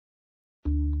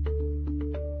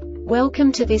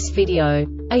Welcome to this video.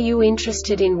 Are you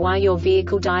interested in why your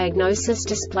vehicle diagnosis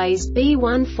displays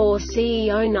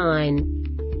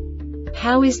B14CE-09?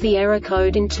 How is the error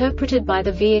code interpreted by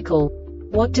the vehicle?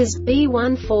 What does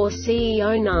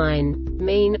B14CE-09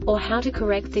 mean, or how to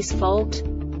correct this fault?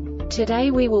 Today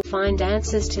we will find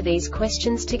answers to these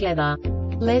questions together.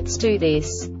 Let's do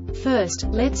this. First,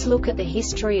 let's look at the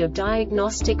history of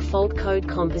diagnostic fault code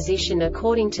composition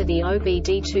according to the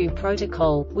OBD2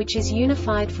 protocol, which is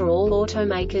unified for all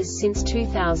automakers since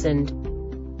 2000.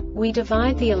 We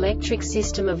divide the electric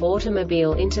system of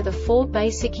automobile into the four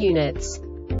basic units: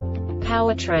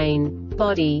 powertrain,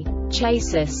 body,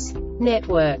 chassis,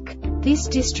 network. This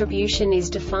distribution is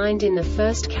defined in the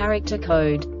first character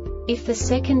code. If the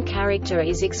second character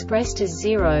is expressed as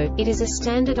 0, it is a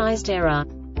standardized error.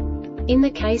 In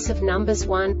the case of numbers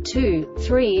 1, 2,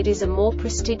 3, it is a more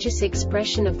prestigious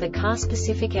expression of the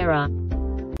car-specific error.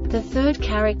 The third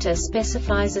character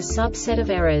specifies a subset of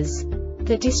errors.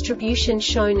 The distribution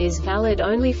shown is valid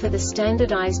only for the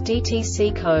standardized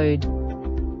DTC code.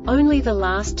 Only the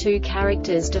last two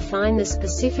characters define the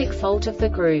specific fault of the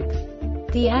group.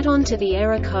 The add-on to the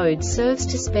error code serves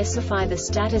to specify the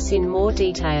status in more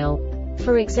detail.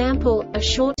 For example, a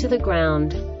short to the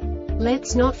ground.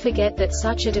 Let's not forget that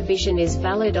such a division is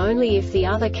valid only if the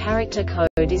other character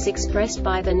code is expressed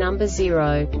by the number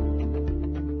 0.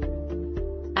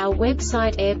 Our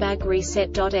website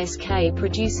airbagreset.sk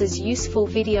produces useful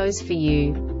videos for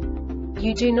you.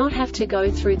 You do not have to go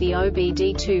through the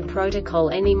OBD2 protocol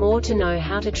anymore to know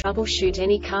how to troubleshoot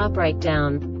any car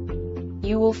breakdown.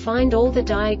 You will find all the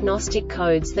diagnostic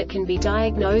codes that can be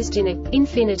diagnosed in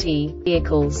Infinity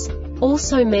vehicles.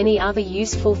 Also many other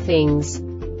useful things.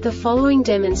 The following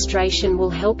demonstration will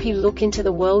help you look into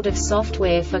the world of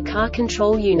software for car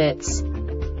control units.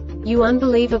 You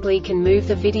unbelievably can move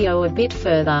the video a bit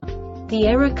further. The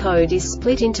error code is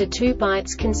split into 2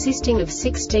 bytes consisting of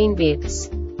 16 bits.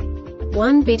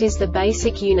 1 bit is the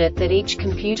basic unit that each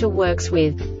computer works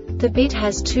with. The bit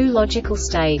has 2 logical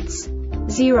states: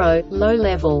 0, low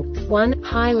level, 1,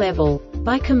 high level.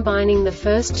 By combining the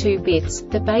first 2 bits,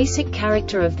 the basic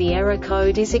character of the error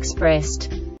code is expressed.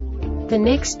 The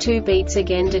next 2 beats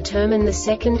again determine the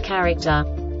second character.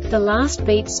 The last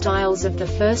beat styles of the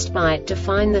first byte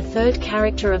define the third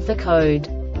character of the code.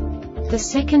 The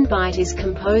second byte is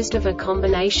composed of a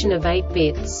combination of 8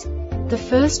 bits. The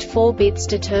first 4 bits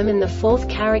determine the fourth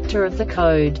character of the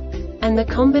code. And the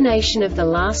combination of the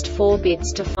last 4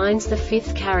 bits defines the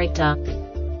fifth character.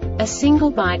 A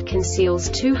single byte conceals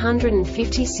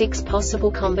 256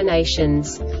 possible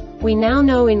combinations. We now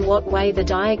know in what way the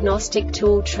diagnostic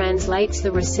tool translates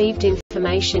the received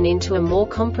information into a more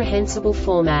comprehensible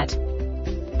format.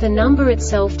 The number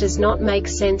itself does not make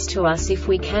sense to us if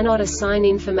we cannot assign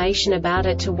information about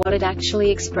it to what it actually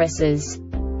expresses.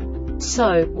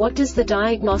 So, what does the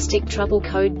Diagnostic Trouble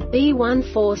Code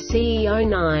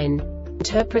B14CE-09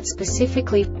 interpret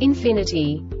specifically for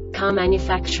Infinity car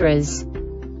manufacturers?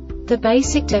 The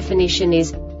basic definition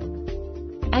is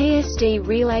ASD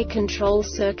relay control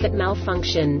circuit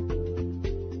malfunction.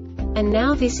 And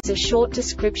now this is a short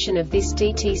description of this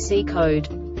DTC code.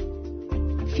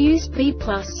 Fused B+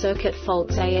 circuit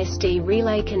faultsASD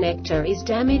relay connector is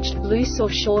damaged, loose or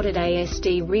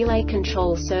shortedASD relay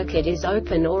control circuit is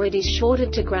open or it is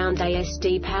shorted to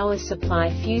groundASD power supply.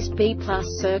 Fused B+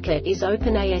 circuit is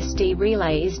openASD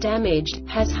relay is damaged,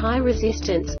 has high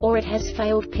resistance, or it has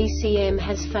failed PCM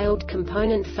has failed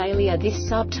component failure. This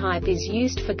subtype is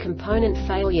used for component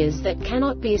failures that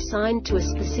cannot be assigned to a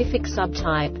specific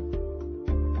subtype.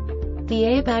 The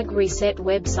Airbag Reset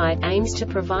website aims to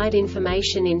provide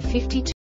information in 52